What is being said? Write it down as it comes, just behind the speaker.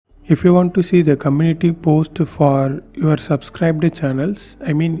If you want to see the community post for your subscribed channels,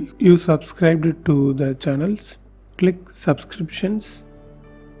 you subscribed to the channels, click subscriptions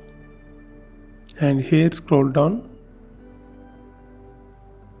and here scroll down.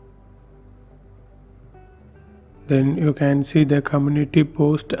 Then you can see the community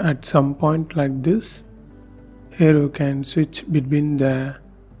post at some point like this. Here you can switch between the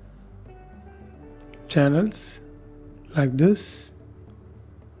channels like this.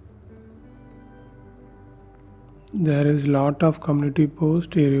 There is lot of community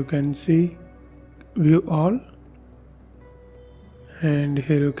post. Here you can see view all, and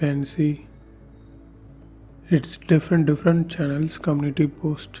here you can see it's different channels community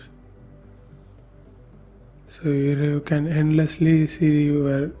post. So here you can endlessly see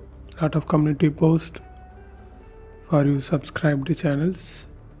your lot of community post for you subscribed channels.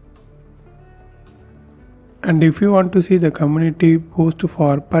 And if you want to see the community post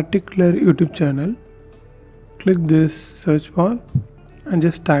for particular YouTube channel, click this search bar and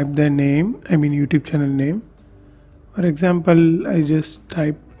just type the name, YouTube channel name. For example, I just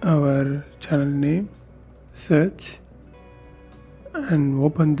type our channel name, search, and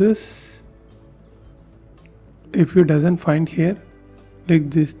open this. If you doesn't find here, click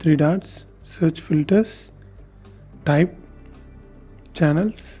these three dots, search filters, type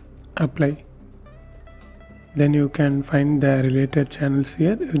channels, apply. Then you can find the related channels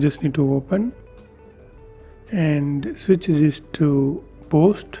here. You just need to open and switch this to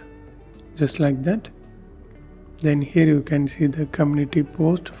post, just like that. Then here you can see the community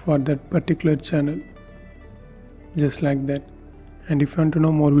post for that particular channel, just like that. And if you want to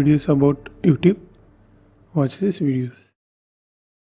know more videos about YouTube, watch these videos.